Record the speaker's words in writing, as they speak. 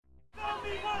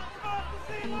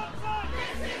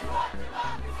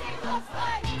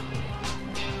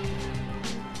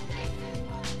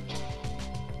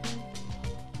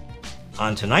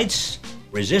On tonight's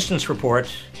Resistance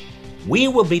Report, we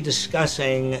will be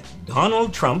discussing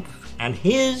Donald Trump and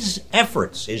his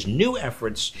new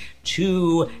efforts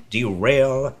to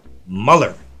derail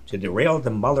Mueller, to derail the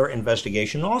Mueller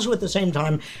investigation. Also, at the same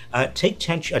time, take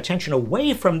attention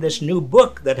away from this new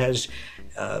book that has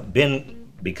been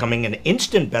becoming an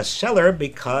instant bestseller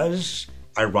because,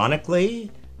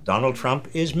 ironically, Donald Trump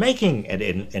is making it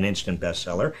an instant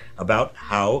bestseller about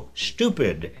how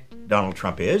stupid Donald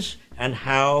Trump is and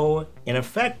how, in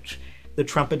effect, the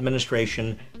Trump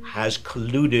administration has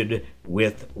colluded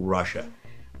with Russia.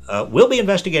 We'll be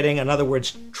investigating, in other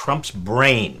words, Trump's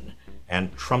brain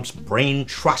and Trump's brain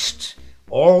trust,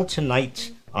 all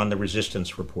tonight on the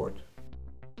Resistance Report.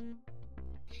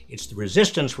 It's the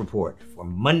Resistance Report for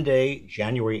Monday,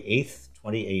 January 8th,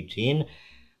 2018,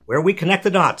 where we connect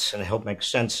the dots and help make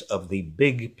sense of the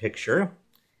big picture.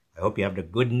 I hope you have a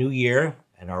good new year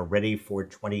and are ready for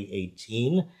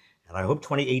 2018. And I hope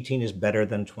 2018 is better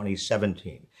than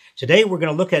 2017. Today, we're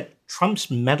going to look at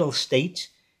Trump's mental state,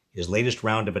 his latest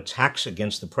round of attacks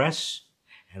against the press,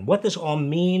 and what this all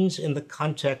means in the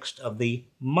context of the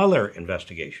Mueller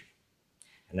investigation.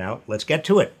 And now, let's get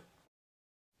to it.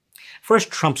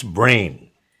 First, Trump's brain.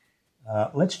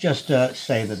 Let's just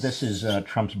say that this is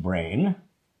Trump's brain.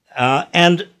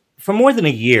 And for more than a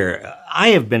year, I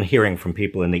have been hearing from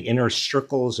people in the inner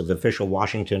circles of official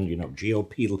Washington,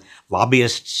 GOP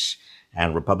lobbyists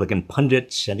and Republican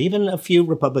pundits, and even a few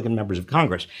Republican members of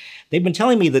Congress. They've been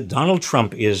telling me that Donald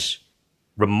Trump is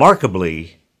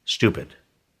remarkably stupid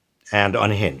and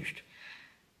unhinged.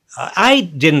 I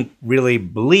didn't really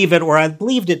believe it, or I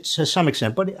believed it to some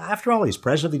extent, but after all, he's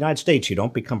president of the United States. You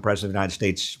don't become president of the United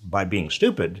States by being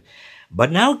stupid.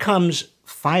 But now comes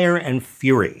Fire and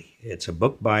Fury. It's a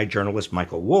book by journalist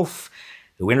Michael Wolff,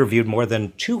 who interviewed more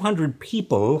than 200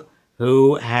 people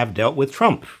who have dealt with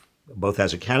Trump, both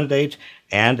as a candidate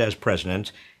and as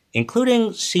president,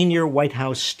 including senior White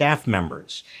House staff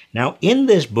members. Now, in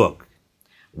this book,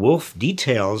 Wolff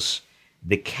details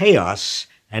the chaos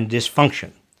and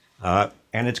dysfunction.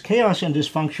 And it's chaos and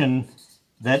dysfunction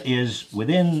that is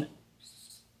within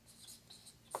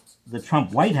the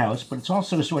Trump White House, but it's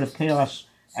also sort of chaos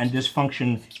and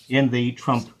dysfunction in the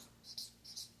Trump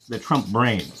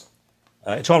brain.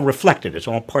 It's all reflected. It's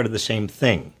all part of the same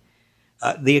thing.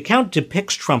 The account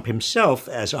depicts Trump himself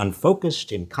as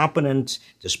unfocused, incompetent,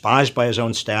 despised by his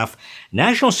own staff.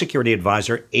 National Security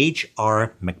Advisor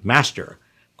H.R. McMaster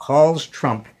calls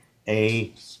Trump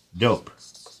a dope.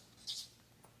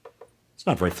 It's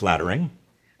not very flattering.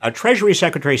 Treasury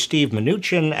Secretary Steve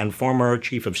Mnuchin and former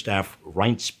Chief of Staff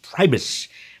Reince Priebus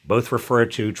both refer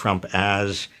to Trump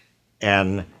as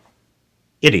an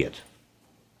idiot.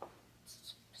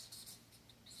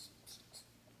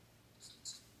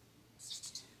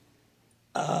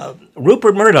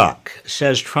 Rupert Murdoch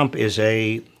says Trump is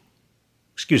a,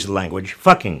 excuse the language,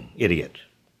 fucking idiot.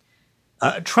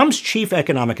 Trump's chief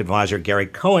economic advisor, Gary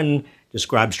Cohn,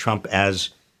 describes Trump as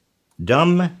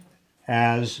dumb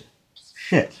as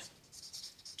shit.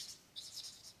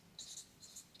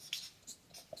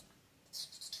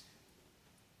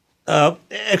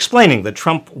 Explaining that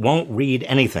Trump won't read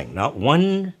anything, not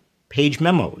one-page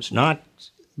memos, not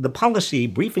the policy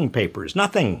briefing papers,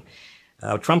 nothing.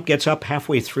 Trump gets up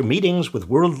halfway through meetings with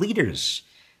world leaders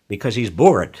because he's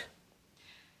bored.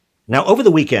 Now, over the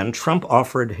weekend, Trump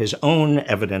offered his own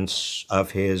evidence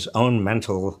of his own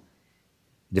mental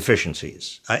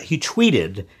deficiencies. He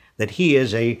tweeted that he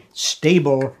is a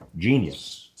stable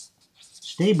genius.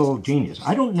 Stable genius.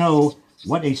 I don't know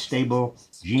what a stable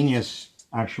genius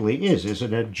actually is. Is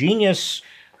it a genius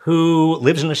who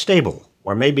lives in a stable?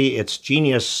 Or maybe it's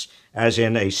genius as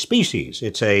in a species.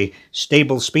 It's a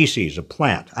stable species, a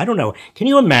plant. I don't know. Can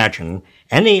you imagine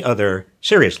any other,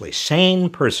 seriously, sane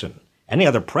person, any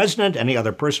other president, any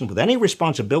other person with any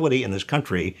responsibility in this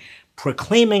country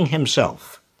proclaiming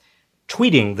himself,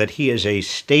 tweeting that he is a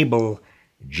stable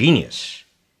genius?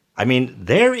 I mean,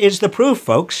 there is the proof,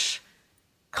 folks.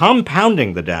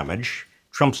 Compounding the damage,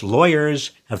 Trump's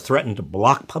lawyers have threatened to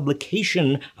block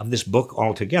publication of this book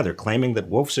altogether, claiming that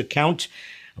Wolff's account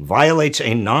violates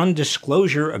a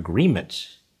non-disclosure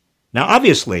agreement. Now,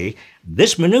 obviously,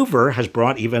 this maneuver has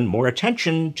brought even more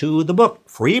attention to the book.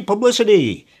 Free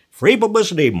publicity,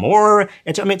 more.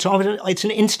 It's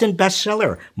an instant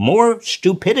bestseller. More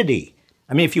stupidity.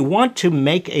 I mean, if you want to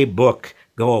make a book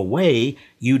go away,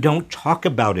 you don't talk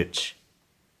about it.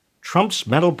 Trump's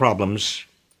mental problems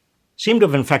seem to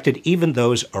have infected even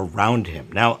those around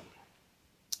him. Now,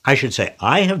 I should say,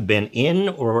 I have been in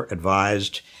or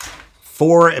advised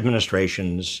 4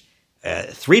 administrations,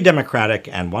 3 Democratic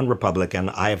and 1 Republican.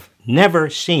 I've never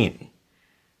seen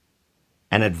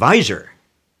an advisor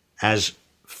as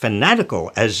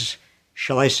fanatical, as,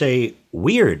 shall I say,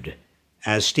 weird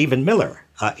as Stephen Miller.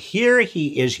 Here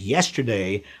he is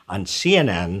yesterday on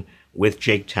CNN with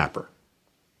Jake Tapper.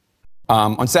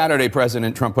 On Saturday,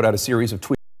 President Trump put out a series of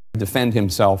tweets to defend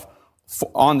himself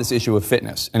on this issue of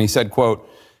fitness. And he said, quote,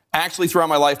 "Actually, throughout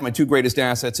my life, my 2 greatest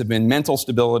assets have been mental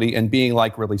stability and being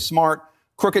like really smart.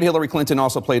 Crooked Hillary Clinton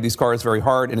also played these cards very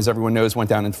hard and, as everyone knows, went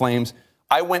down in flames.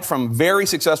 I went from very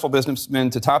successful businessman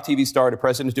to top TV star to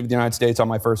president of the United States on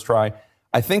my first try.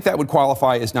 I think that would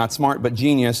qualify as not smart, but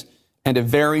genius, and a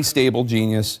very stable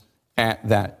genius at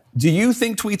that." Do you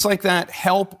think tweets like that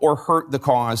help or hurt the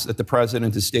cause that the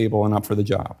president is stable and up for the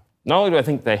job? Not only do I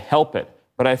think they help it,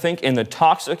 but I think in the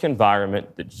toxic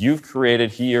environment that you've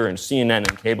created here in CNN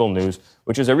and cable news,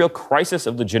 which is a real crisis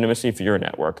of legitimacy for your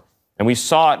network, and we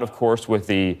saw it, of course, with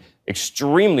the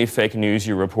extremely fake news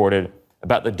you reported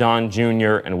about the Don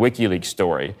Jr. and WikiLeaks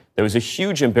story. There was a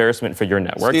huge embarrassment for your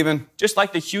network. Stephen. Just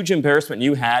like the huge embarrassment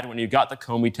you had when you got the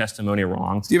Comey testimony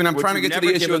wrong. Stephen, I'm trying to get to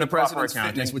the issue of the president's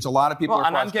fitness, which a lot of people are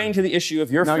questioning. I'm getting to the issue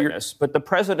of your fitness, but the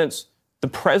president's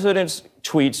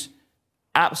tweets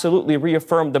absolutely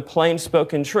reaffirmed the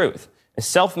plain-spoken truth. A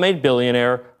self-made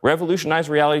billionaire revolutionized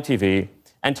reality TV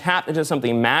and tapped into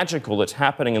something magical that's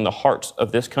happening in the hearts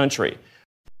of this country.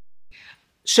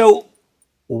 So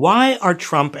why are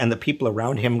Trump and the people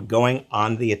around him going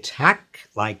on the attack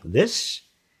like this?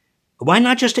 Why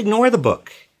not just ignore the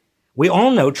book? We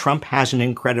all know Trump has an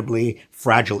incredibly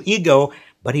fragile ego,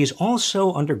 but he's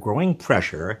also under growing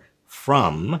pressure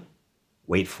from,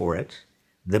 wait for it,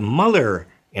 the Mueller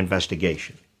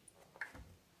investigation.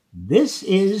 This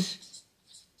is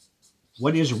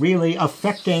what is really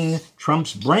affecting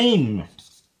Trump's brain.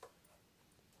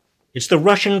 It's the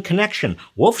Russian connection.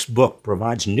 Wolff's book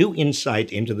provides new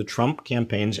insight into the Trump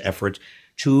campaign's effort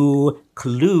to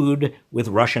collude with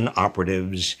Russian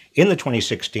operatives in the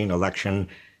 2016 election.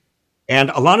 And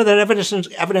a lot of that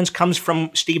evidence comes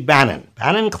from Steve Bannon.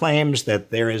 Bannon claims that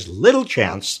there is little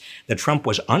chance that Trump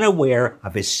was unaware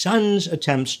of his son's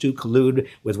attempts to collude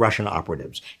with Russian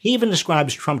operatives. He even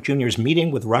describes Trump Jr.'s meeting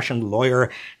with Russian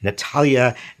lawyer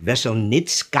Natalia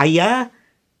Veselnitskaya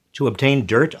to obtain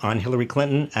dirt on Hillary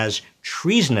Clinton as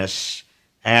treasonous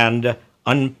and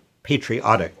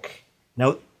unpatriotic.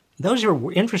 Now, those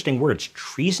are interesting words.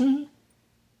 Treason?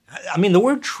 I mean, the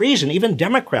word treason, even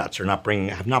Democrats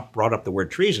have not brought up the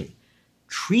word treason.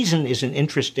 Treason is an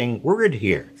interesting word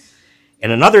here.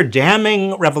 In another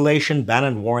damning revelation,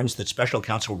 Bannon warns that special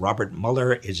counsel Robert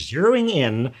Mueller is zeroing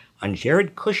in on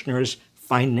Jared Kushner's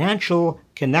financial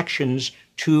connections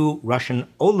to Russian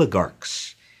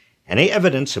oligarchs. Any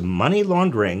evidence of money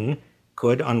laundering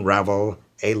could unravel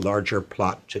a larger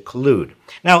plot to collude.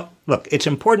 Now, look, it's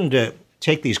important to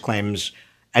take these claims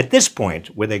at this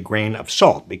point with a grain of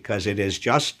salt, because it is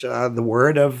just the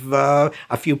word of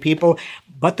a few people.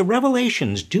 But the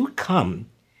revelations do come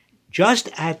just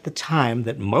at the time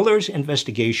that Mueller's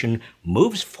investigation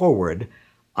moves forward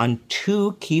on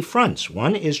 2 key fronts.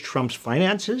 One is Trump's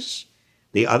finances.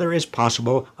 The other is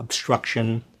possible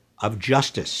obstruction of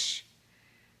justice.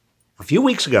 A few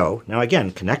weeks ago, now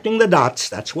again, connecting the dots,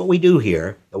 that's what we do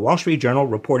here, the Wall Street Journal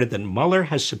reported that Mueller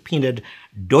has subpoenaed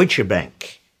Deutsche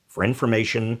Bank for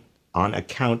information on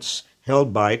accounts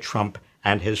held by Trump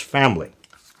and his family.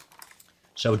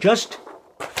 So just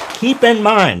keep in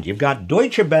mind, you've got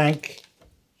Deutsche Bank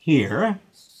here.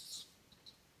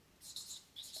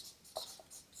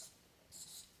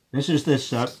 This is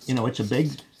it's a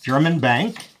big German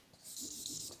bank.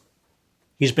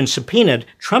 He's been subpoenaed.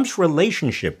 Trump's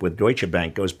relationship with Deutsche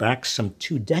Bank goes back some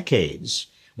 2 decades,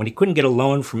 when he couldn't get a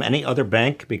loan from any other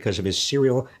bank because of his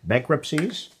serial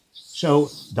bankruptcies.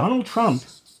 So Donald Trump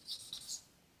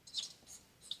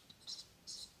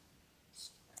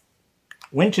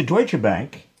went to Deutsche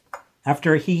Bank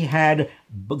after he had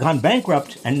gone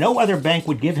bankrupt and no other bank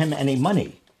would give him any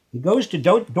money. He goes to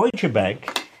Deutsche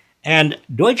Bank, and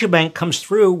Deutsche Bank comes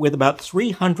through with about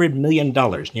 $300 million,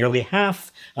 nearly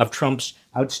half of Trump's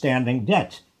outstanding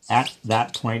debt at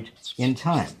that point in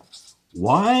time.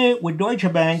 Why would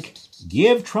Deutsche Bank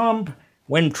give Trump,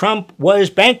 when Trump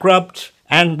was bankrupt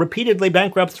and repeatedly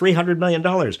bankrupt, $300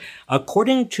 million?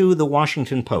 According to the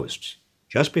Washington Post,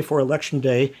 just before Election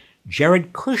Day,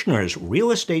 Jared Kushner's real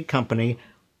estate company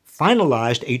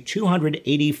finalized a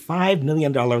 $285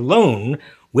 million loan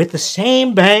with the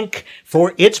same bank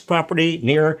for its property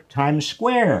near Times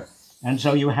Square. And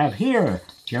so you have here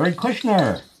Jared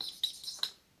Kushner,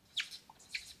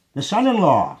 the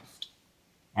son-in-law,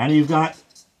 And you've got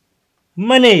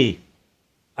money,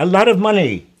 a lot of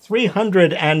money,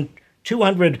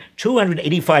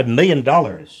 $285 million.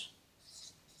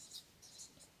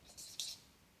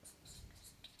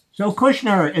 So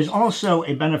Kushner is also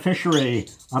a beneficiary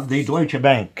of the Deutsche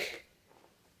Bank.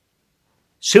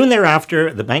 Soon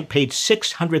thereafter, the bank paid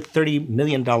 $630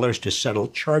 million to settle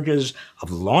charges of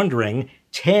laundering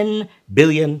 $10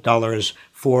 billion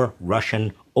for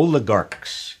Russian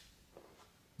oligarchs.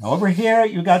 Now over here,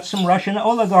 you got some Russian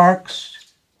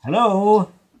oligarchs. Hello,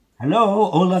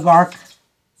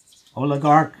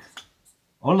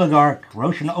 oligarch,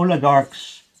 Russian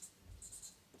oligarchs.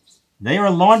 They are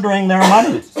laundering their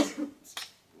money.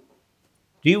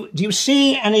 Do you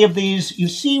see any of these? You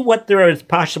see what there is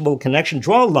possible connection?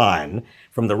 Draw a line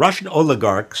from the Russian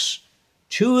oligarchs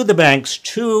to the banks,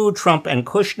 to Trump and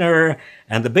Kushner.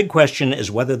 And the big question is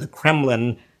whether the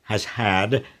Kremlin has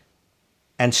had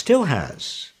and still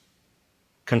has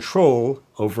control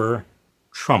over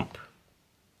Trump.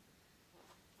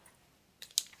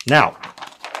 Now,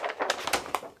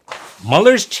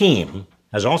 Mueller's team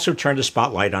has also turned a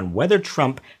spotlight on whether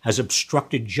Trump has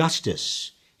obstructed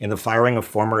justice in the firing of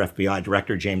former FBI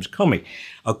Director James Comey.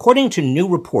 According to new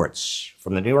reports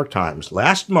from the New York Times,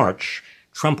 last March,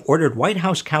 Trump ordered White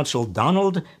House counsel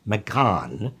Donald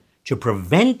McGahn to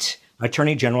prevent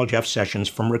Attorney General Jeff Sessions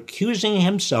from recusing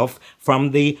himself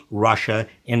from the Russia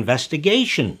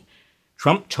investigation.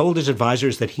 Trump told his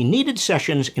advisors that he needed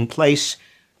Sessions in place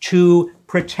to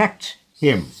protect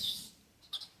him.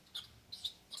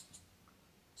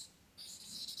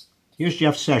 Here's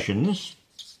Jeff Sessions,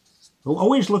 who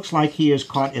always looks like he is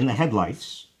caught in the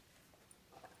headlights.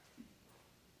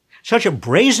 Such a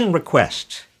brazen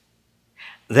request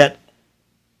that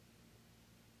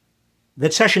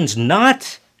Sessions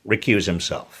not recuse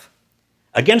himself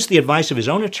against the advice of his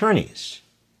own attorneys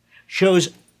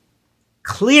shows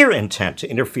clear intent to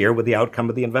interfere with the outcome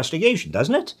of the investigation,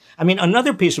 doesn't it? I mean,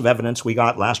 another piece of evidence we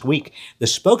got last week, the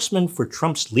spokesman for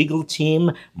Trump's legal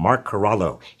team, Mark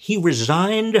Corallo, he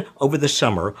resigned over the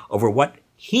summer over what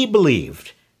he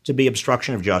believed to be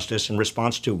obstruction of justice in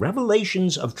response to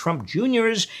revelations of Trump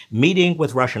Jr.'s meeting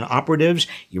with Russian operatives.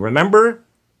 You remember?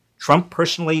 Trump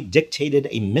personally dictated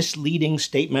a misleading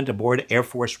statement aboard Air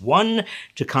Force One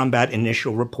to combat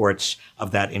initial reports of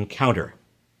that encounter.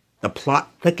 The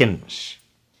plot thickens.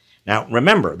 Now,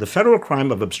 remember, the federal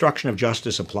crime of obstruction of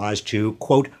justice applies to,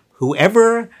 quote,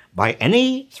 whoever by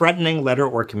any threatening letter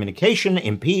or communication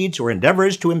impedes or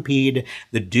endeavors to impede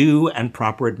the due and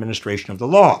proper administration of the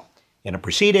law in a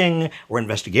proceeding or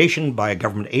investigation by a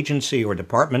government agency or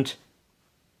department.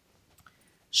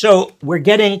 So we're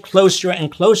getting closer and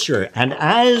closer. And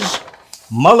as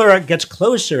Mueller gets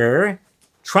closer,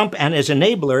 Trump and his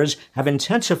enablers have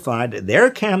intensified their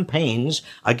campaigns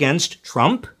against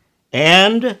Trump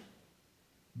and,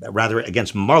 rather,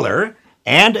 against Mueller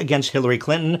and against Hillary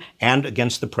Clinton and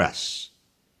against the press.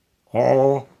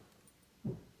 All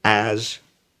as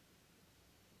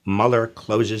Mueller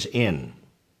closes in.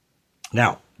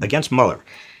 Now, against Mueller,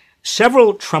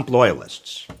 several Trump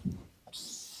loyalists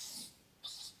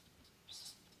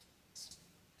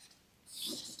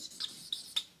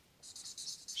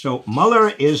So Mueller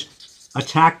is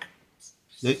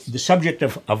the subject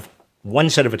of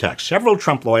one set of attacks. Several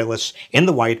Trump loyalists in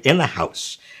the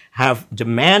House have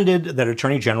demanded that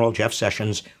Attorney General Jeff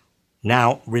Sessions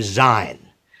now resign.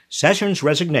 Sessions'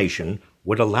 resignation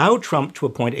would allow Trump to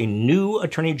appoint a new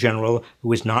Attorney General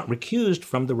who is not recused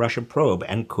from the Russia probe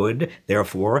and could,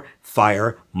 therefore,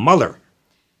 fire Mueller.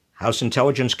 House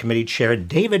Intelligence Committee Chair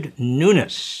David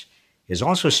Nunes is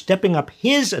also stepping up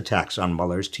his attacks on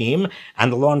Mueller's team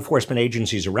and the law enforcement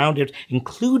agencies around it,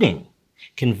 including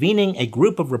convening a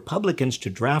group of Republicans to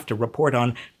draft a report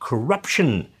on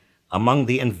corruption among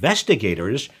the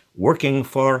investigators working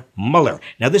for Mueller.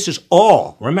 Now, this is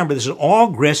all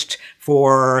grist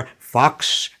for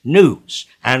Fox News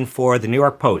and for the New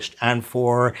York Post and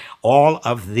for all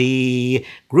of the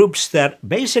groups that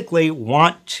basically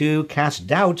want to cast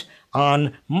doubt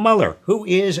on Mueller, who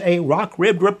is a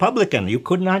rock-ribbed Republican. You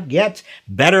could not get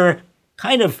better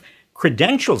kind of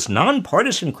credentials,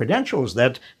 nonpartisan credentials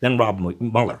than Rob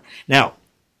Mueller. Now,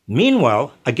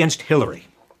 meanwhile, against Hillary.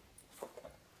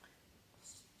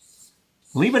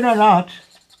 Believe it or not,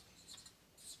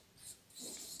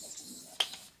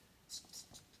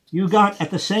 you got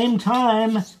at the same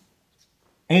time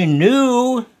a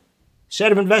new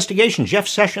set of investigations. Jeff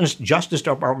Sessions' Justice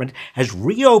Department has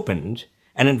reopened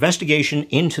an investigation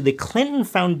into the Clinton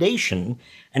Foundation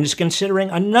and is considering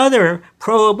another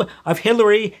probe of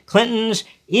Hillary Clinton's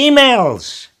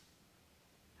emails.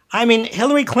 I mean,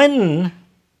 Hillary Clinton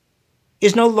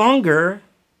is no longer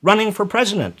running for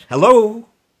president. Hello?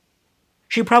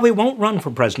 She probably won't run for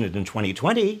president in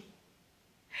 2020.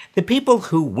 The people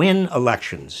who win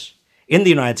elections in the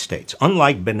United States,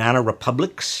 unlike banana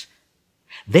republics,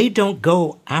 they don't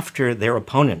go after their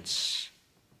opponents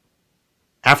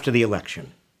after the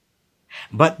election.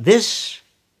 But this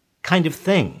kind of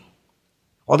thing,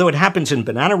 although it happens in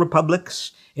banana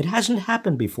republics, it hasn't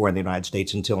happened before in the United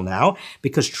States until now,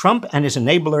 because Trump and his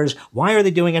enablers, why are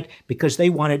they doing it? Because they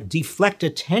want to deflect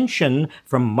attention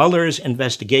from Mueller's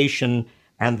investigation,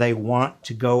 and they want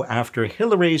to go after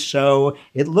Hillary, so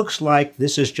it looks like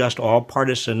this is just all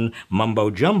partisan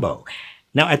mumbo-jumbo.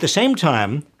 Now, at the same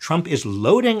time, Trump is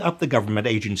loading up the government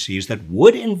agencies that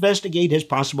would investigate his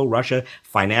possible Russia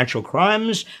financial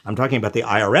crimes. I'm talking about the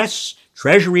IRS,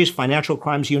 Treasury's Financial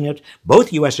Crimes Unit,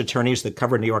 both U.S. attorneys that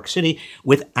cover New York City,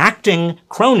 with acting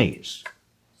cronies.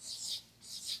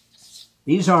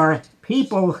 These are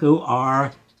people who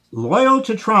are loyal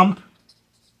to Trump.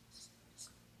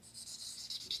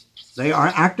 They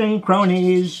are acting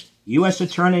cronies, U.S.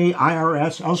 attorney,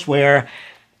 IRS, elsewhere,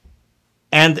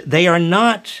 and they are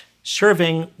not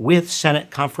serving with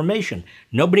Senate confirmation.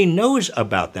 Nobody knows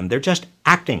about them. They're just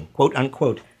acting, quote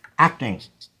unquote, acting.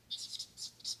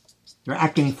 They're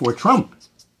acting for Trump.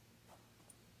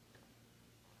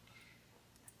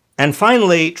 And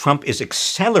finally, Trump is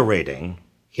accelerating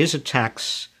his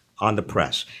attacks on the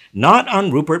press, not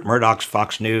on Rupert Murdoch's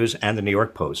Fox News and the New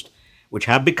York Post, which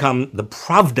have become the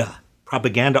Pravda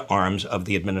propaganda arms of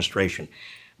the administration,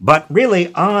 but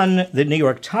really on the New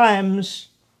York Times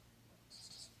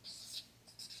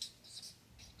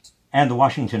and the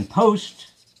Washington Post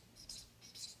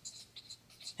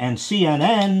and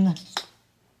CNN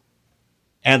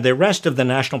and the rest of the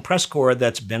National Press Corps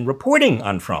that's been reporting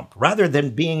on Trump. Rather than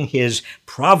being his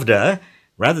Pravda,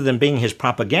 rather than being his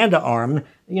propaganda arm,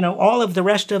 all of the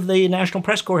rest of the National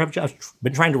Press Corps have just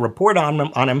been trying to report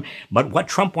on him. But what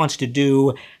Trump wants to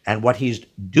do and what he's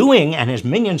doing and his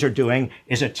minions are doing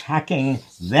is attacking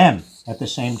them at the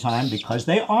same time because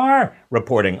they are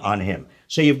reporting on him.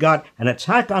 So you've got an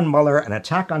attack on Mueller, an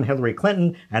attack on Hillary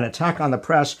Clinton, an attack on the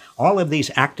press, all of these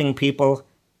acting people.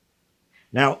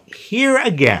 Now, here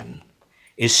again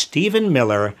is Stephen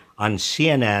Miller on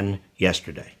CNN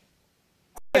yesterday.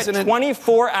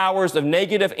 24 hours of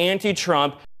negative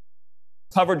anti-Trump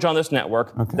coverage on this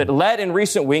network that led in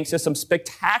recent weeks to some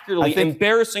spectacularly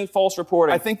embarrassing false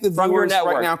reporting. I think the from your viewers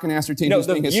network right now can ascertain who's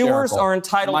being hysterical. The viewers are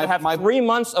entitled to have 3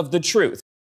 months of the truth.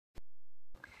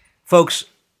 Folks,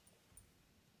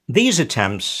 these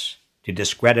attempts to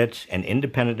discredit an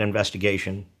independent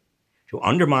investigation, to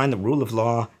undermine the rule of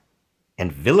law,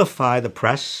 and vilify the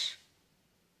press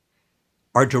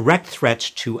are direct threats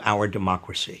to our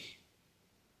democracy.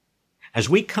 As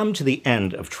we come to the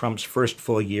end of Trump's first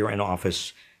full year in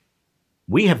office,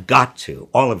 we have got to,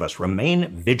 all of us, remain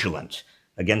vigilant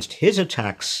against his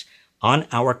attacks on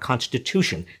our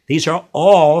Constitution. These are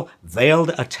all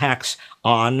veiled attacks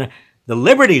on the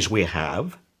liberties we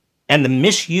have and the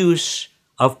misuse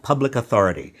of public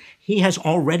authority. He has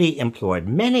already employed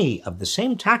many of the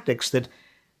same tactics that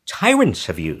tyrants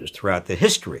have used throughout the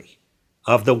history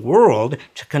of the world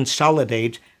to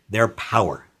consolidate their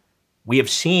power. We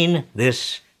have seen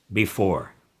this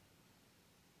before.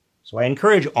 So I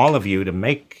encourage all of you to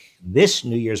make this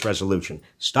New Year's resolution.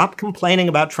 Stop complaining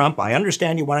about Trump. I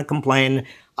understand you want to complain.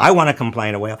 I want to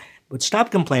complain away. But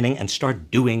stop complaining and start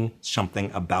doing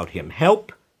something about him.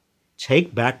 Help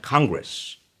take back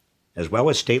Congress, as well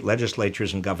as state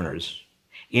legislatures and governors,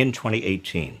 in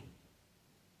 2018.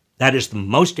 That is the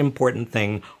most important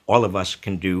thing all of us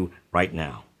can do right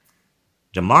now.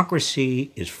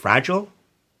 Democracy is fragile.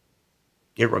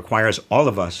 It requires all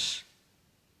of us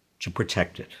to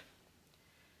protect it.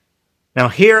 Now,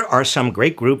 here are some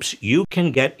great groups you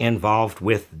can get involved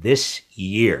with this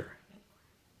year.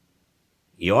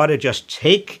 You ought to just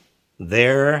take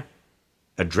their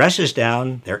addresses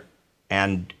down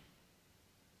and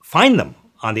find them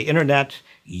on the internet,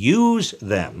 use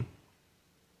them.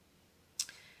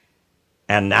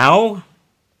 And now,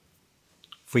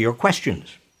 for your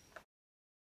questions.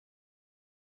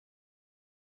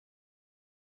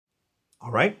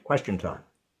 All right, question time.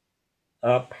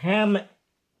 Pam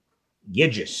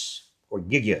Gigis,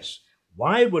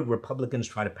 why would Republicans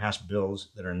try to pass bills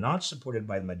that are not supported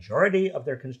by the majority of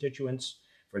their constituents?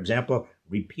 For example,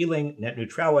 repealing net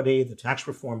neutrality, the tax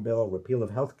reform bill, repeal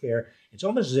of health care. It's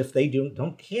almost as if they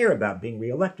don't care about being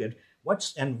reelected.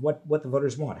 What the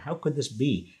voters want. How could this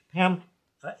be? Pam,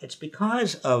 it's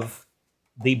because of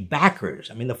the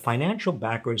backers. I mean, the financial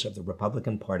backers of the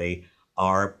Republican Party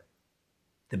are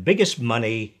the biggest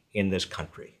money in this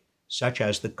country, such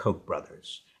as the Koch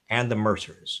brothers and the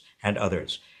Mercers and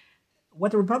others.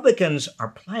 What the Republicans are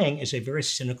playing is a very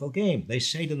cynical game. They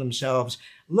say to themselves,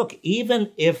 look,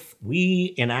 even if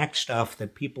we enact stuff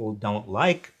that people don't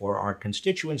like or our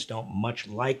constituents don't much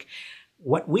like,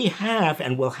 what we have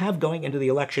and will have going into the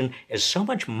election is so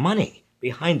much money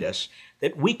behind us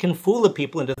that we can fool the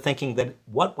people into thinking that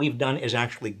what we've done is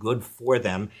actually good for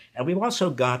them. And we've also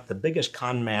got the biggest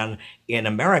con man in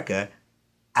America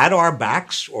at our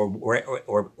backs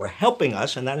or helping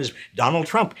us, and that is Donald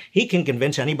Trump. He can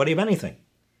convince anybody of anything.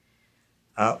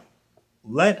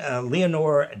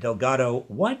 Leonor Delgado,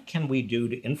 what can we do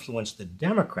to influence the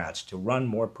Democrats to run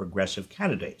more progressive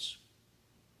candidates?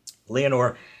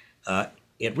 Leonor,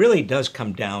 it really does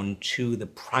come down to the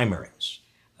primaries.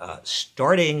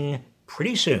 Starting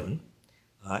pretty soon,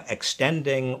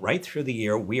 extending right through the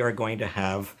year, we are going to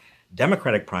have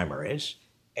Democratic primaries.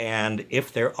 And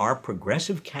if there are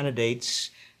progressive candidates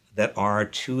that are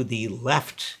to the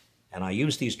left, and I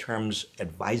use these terms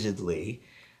advisedly,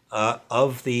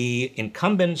 of the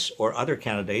incumbents or other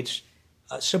candidates,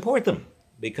 support them,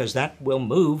 because that will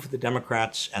move the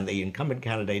Democrats and the incumbent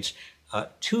candidates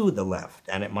to the left.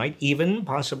 And it might even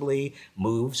possibly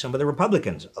move some of the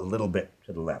Republicans a little bit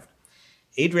to the left.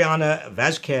 Adriana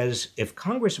Vasquez, if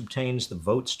Congress obtains the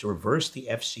votes to reverse the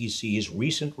FCC's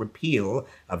recent repeal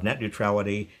of net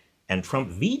neutrality and Trump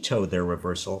veto their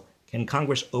reversal, can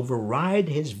Congress override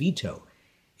his veto?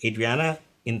 Adriana,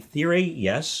 in theory,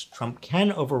 yes, Trump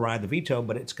can override the veto,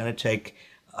 but it's going to take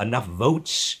enough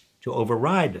votes to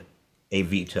override a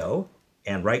veto.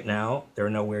 And right now, they're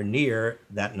nowhere near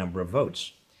that number of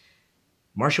votes.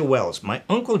 Marshall Wells, my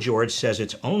Uncle George says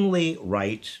it's only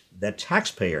right that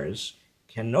taxpayers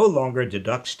can no longer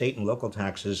deduct state and local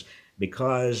taxes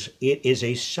because it is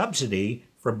a subsidy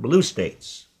for blue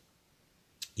states.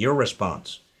 Your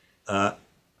response.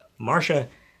 Marcia,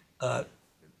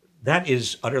 that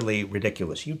is utterly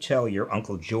ridiculous. You tell your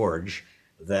Uncle George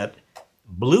that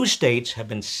blue states have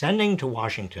been sending to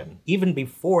Washington, even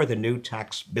before the new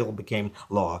tax bill became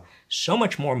law, so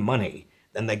much more money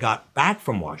than they got back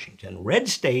from Washington. Red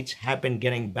states have been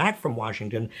getting back from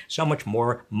Washington so much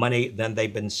more money than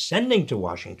they've been sending to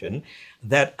Washington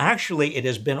that actually it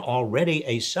has been already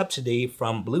a subsidy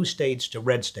from blue states to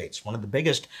red states. One of the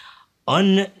biggest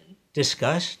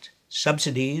undiscussed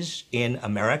subsidies in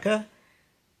America.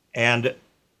 And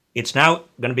it's now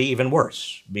going to be even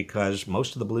worse because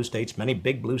most of the blue states, many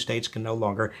big blue states, can no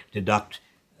longer deduct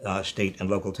state and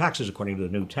local taxes according to the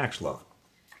new tax law.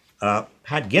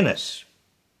 Pat Guinness,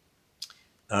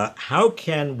 how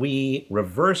can we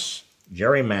reverse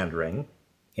gerrymandering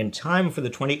in time for the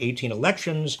 2018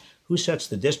 elections? Who sets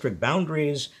the district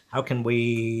boundaries? How can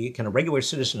a regular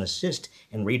citizen assist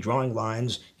in redrawing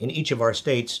lines in each of our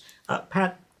states?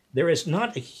 Pat, there is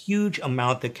not a huge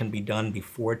amount that can be done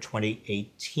before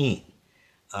 2018.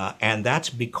 And that's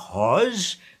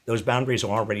because those boundaries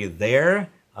are already there.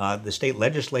 The state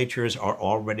legislatures are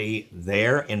already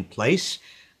there in place.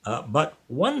 But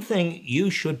one thing you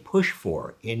should push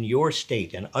for in your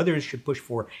state and others should push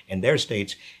for in their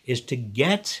states is to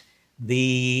get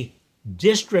the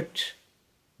district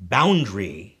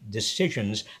boundary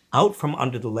decisions out from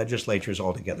under the legislatures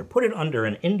altogether. Put it under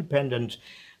an independent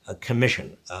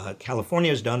commission. California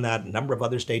has done that. A number of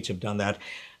other states have done that.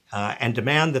 And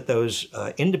demand that those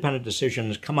independent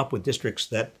decisions come up with districts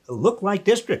that look like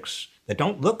districts, that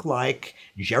don't look like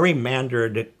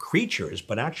gerrymandered creatures,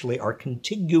 but actually are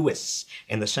contiguous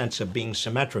in the sense of being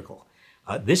symmetrical.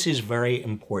 This is very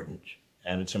important.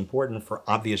 And it's important for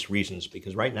obvious reasons,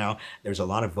 because right now there's a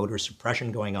lot of voter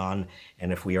suppression going on.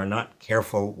 And if we are not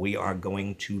careful, we are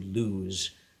going to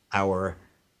lose our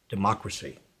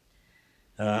democracy.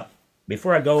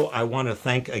 Before I go, I want to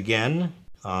thank again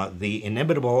the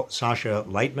inimitable Sasha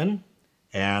Lightman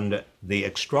and the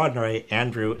extraordinary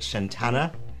Andrew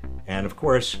Santana, and of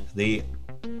course the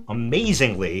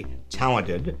amazingly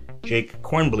talented Jake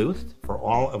Kornbluth for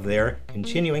all of their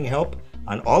continuing help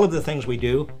on all of the things we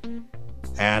do.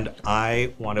 And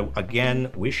I want to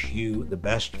again wish you the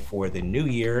best for the new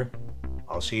year.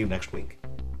 I'll see you next week.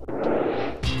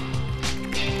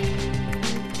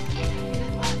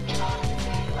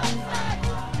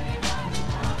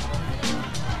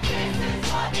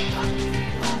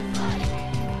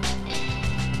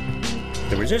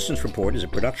 The Resistance Report is a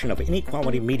production of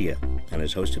Inequality Media and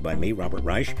is hosted by me, Robert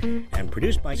Reich, and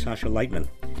produced by Sasha Lightman.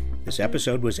 This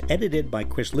episode was edited by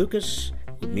Chris Lucas,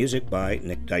 with music by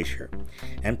Nick Deischer.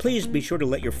 And please be sure to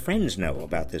let your friends know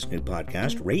about this new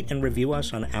podcast. Rate and review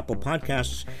us on Apple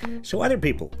Podcasts so other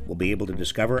people will be able to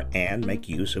discover and make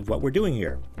use of what we're doing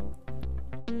here.